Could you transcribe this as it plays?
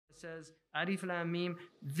says, Alif Lam Mim,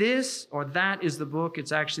 this or that is the book.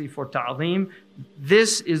 It's actually for ta'zeem.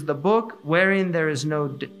 This is the book wherein there is no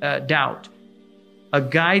doubt. A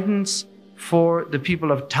guidance for the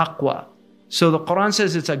people of taqwa. So the Quran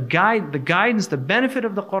says it's a guide. The guidance, the benefit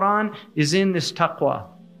of the Quran is in this taqwa.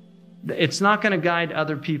 It's not going to guide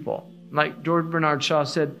other people. Like George Bernard Shaw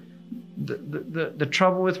said, the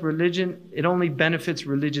trouble with religion, it only benefits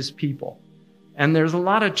religious people. And there's a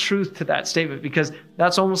lot of truth to that statement, because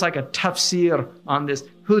that's almost like a tafsir on this.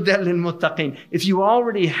 Hudan lil muttaqin. If you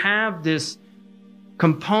already have this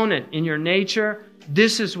component in your nature,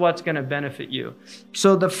 this is what's going to benefit you.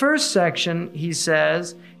 So the first section, he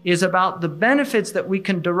says, is about the benefits that we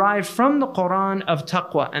can derive from the Quran of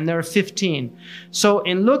taqwa. And there are 15. So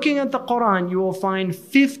in looking at the Quran, you will find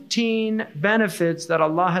 15 benefits that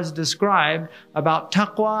Allah has described about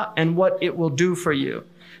taqwa and what it will do for you.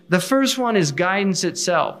 The first one is guidance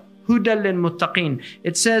itself. Hudan lil muttaqin.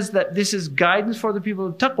 It says that this is guidance for the people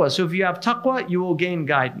of taqwa. So if you have taqwa, you will gain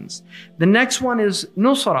guidance. The next one is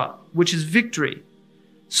nusra, which is victory.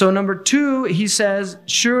 So number 2, he says,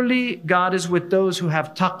 surely God is with those who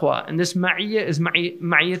have taqwa. And this ma'iyyah is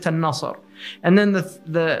ma'iyyat al-nasr. And then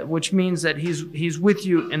which means that he's with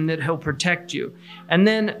you and that he'll protect you. And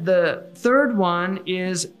then the third one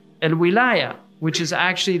is al-wilaya, which is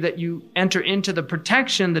actually that you enter into the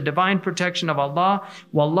protection, the divine protection of Allah.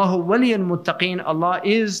 Wallahu waliyul muttaqin. Allah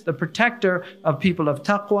is the protector of people of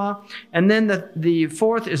taqwa. And then the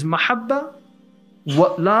fourth is mahabba.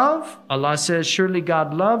 What love? Allah says, surely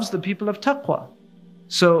God loves the people of taqwa.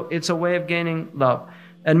 So it's a way of gaining love.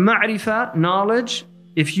 And ma'rifah, knowledge.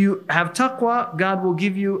 If you have taqwa, God will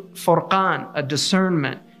give you furqan, a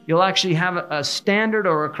discernment. You'll actually have a standard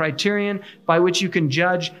or a criterion by which you can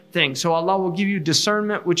judge things. So Allah will give you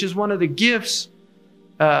discernment, which is one of the gifts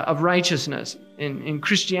of righteousness. In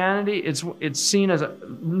Christianity, it's seen as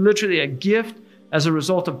literally a gift as a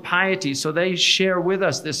result of piety. So they share with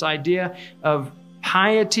us this idea of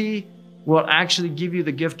piety will actually give you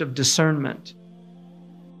the gift of discernment.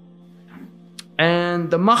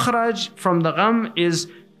 And the makhraj from the gham is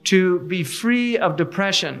to be free of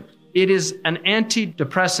depression. It is an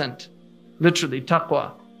antidepressant, literally,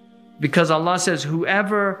 taqwa. Because Allah says,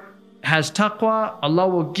 whoever has taqwa, Allah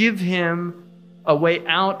will give him a way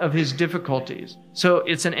out of his difficulties. So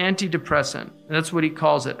it's an antidepressant. That's what he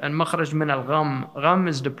calls it. And makhraj min al-gham. Gham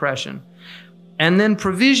is depression. And then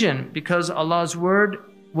provision, because Allah's word,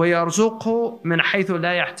 وَيَرْزُقْهُ مِنْ حَيْثُ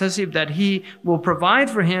لَا يَحْتَسِبْ, that He will provide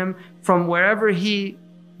for him from where he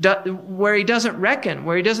doesn't reckon,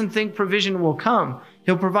 where he doesn't think provision will come.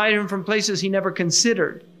 He'll provide him from places he never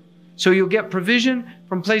considered. So you'll get provision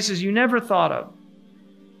from places you never thought of.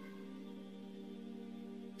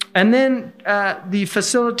 And then the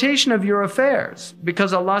facilitation of your affairs,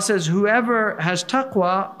 because Allah says whoever has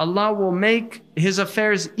taqwa, Allah will make his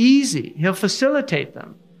affairs easy. He'll facilitate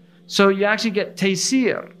them. So you actually get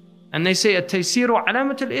taysir. And they say a taysiru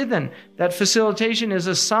alamat al-idhan. That facilitation is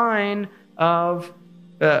a sign of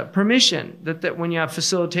permission, that when you have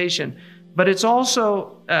facilitation. But it's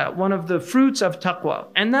also one of the fruits of taqwa.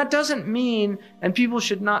 And that doesn't mean, and people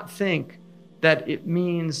should not think that it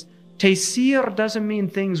means, taysir doesn't mean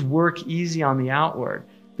things work easy on the outward.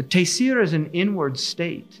 The taysir is an inward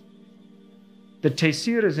state. The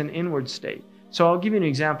taysir is an inward state. So I'll give you an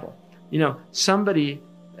example. You know, somebody,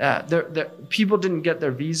 people didn't get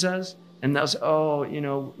their visas, and that's,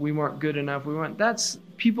 we weren't good enough.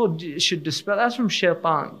 People should dispel. That's from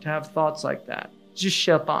shaitan, to have thoughts like that. It's just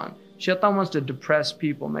shaitan. Shaitan wants to depress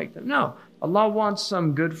people, make them. No, Allah wants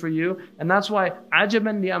some good for you. And that's why,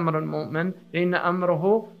 عَجَبًا لِأَمْرِ الْمُؤْمِنِ إِنَّ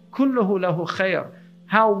أَمْرَهُ كُلُّهُ لَهُ خَيْرٌ.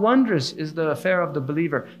 How wondrous is the affair of the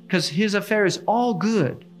believer, because his affair is all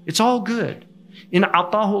good. It's all good. In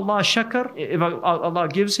عَطَاهُ اللَّهُ شَكَرٌ, if Allah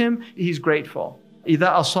gives him, he's grateful.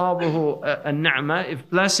 إِذَا أَصَابَهُ النَّعْمَةِ, if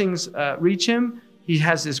blessings reach him, he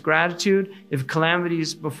has this gratitude. If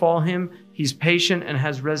calamities befall him, he's patient and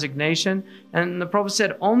has resignation. And the Prophet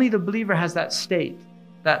said, only the believer has that state.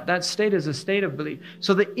 That state is a state of belief.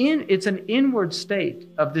 So it's an inward state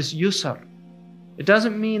of this yusr. It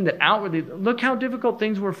doesn't mean that outwardly. Look how difficult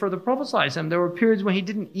things were for the Prophet ﷺ. There were periods when he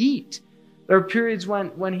didn't eat. There were periods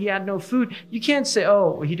when he had no food. You can't say,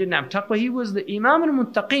 he didn't have taqwa. He was the Imam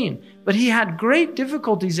al-Muttaqeen. But he had great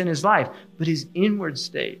difficulties in his life. But his inward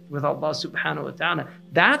state with Allah subhanahu wa ta'ala,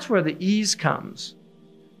 that's where the ease comes.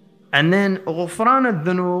 And then ghufran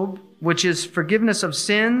al-dhunub, which is forgiveness of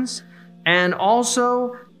sins, and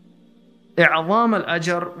also i'zam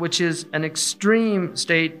al-ajr, which is an extreme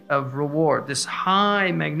state of reward, this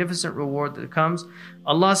high, magnificent reward that comes.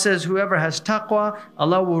 Allah says, whoever has taqwa,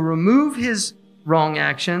 Allah will remove his wrong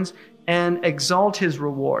actions and exalt his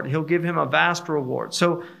reward. He'll give him a vast reward.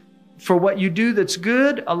 So for what you do that's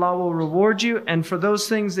good, Allah will reward you. And for those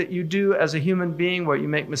things that you do as a human being where you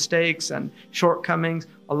make mistakes and shortcomings,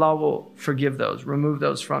 Allah will forgive those, remove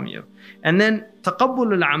those from you. And then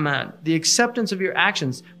taqabbul al-amal, the acceptance of your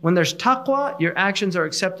actions. When there's taqwa, your actions are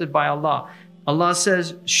accepted by Allah. Allah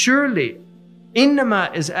says, surely,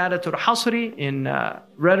 innama is adatul hasri. In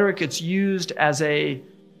rhetoric, it's used as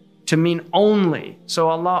to mean only. So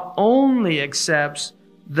Allah only accepts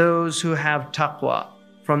those who have taqwa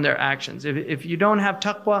from their actions. If you don't have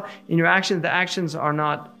taqwa in your actions, the actions are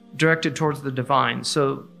not directed towards the divine.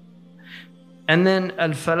 So, and then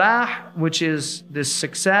al-falah, which is this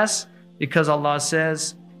success, because Allah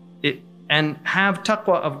says, and have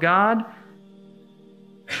taqwa of God,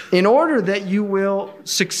 in order that you will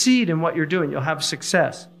succeed in what you're doing, you'll have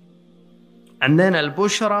success. And then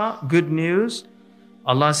al-bushra, good news.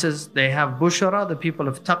 Allah says they have bushra, the people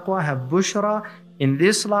of taqwa have bushra in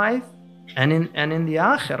this life and in the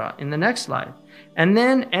akhirah, in the next life. And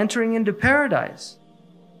then entering into paradise.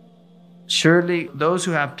 Surely those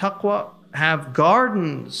who have taqwa have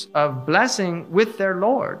gardens of blessing with their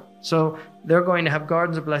Lord. So they're going to have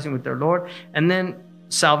gardens of blessing with their Lord. And then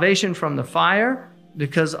salvation from the fire,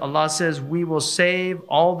 because Allah says we will save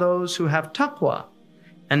all those who have taqwa.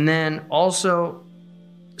 And then also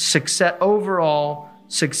success, overall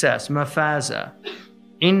success, mafaza.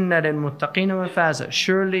 Inna lil-muttaqina mafaza.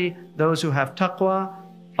 Surely those who have taqwa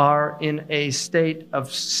are in a state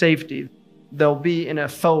of safety. They'll be in a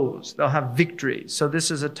fawz. They'll have victory. So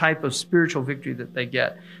this is a type of spiritual victory that they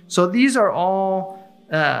get. So these are all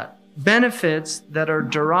benefits that are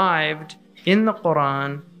derived in the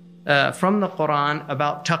Quran, from the Quran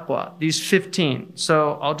about taqwa. These 15.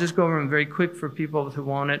 So I'll just go over them very quick for people who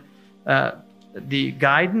want it. The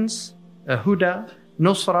guidance, huda,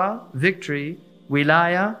 nusra, victory,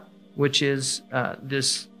 wilaya, which is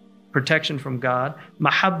this protection from God,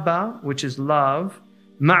 mahabba, which is love,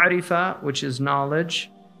 ma'rifa, which is knowledge,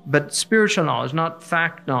 but spiritual knowledge, not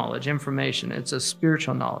fact knowledge, information. It's a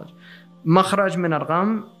spiritual knowledge. Makhraj min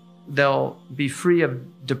al-gham, they'll be free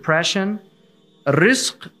of depression.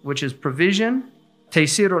 Rizq, which is provision.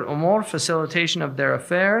 Taysir al-umur, facilitation of their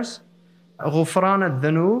affairs. Ghufran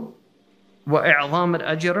al-dhunub wa i'zam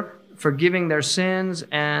al-ajr, forgiving their sins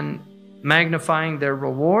and magnifying their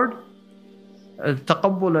reward.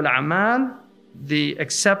 Taqabbul al-amal, the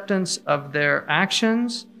acceptance of their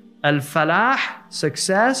actions. Al-falah,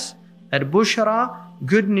 success. Al-bushra,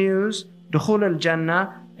 good news. Dukhul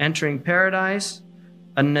al-jannah, entering paradise.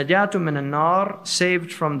 Al-najatu min al-nar,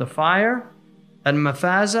 saved from the fire.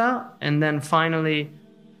 Al-mafaza, and then finally,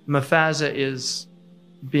 mafaza is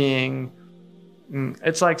being,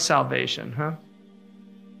 it's like salvation, huh?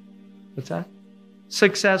 What's that?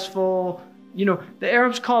 Successful. You know, the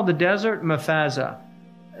Arabs call the desert mafaza,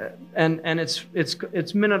 and it's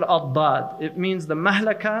min al-addad. It means the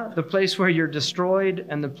mahlaka, the place where you're destroyed,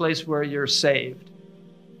 and the place where you're saved.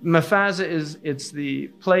 Mafaza it's the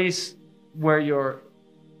place where you're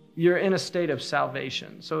in a state of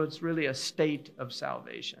salvation. So it's really a state of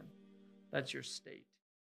salvation. That's your state.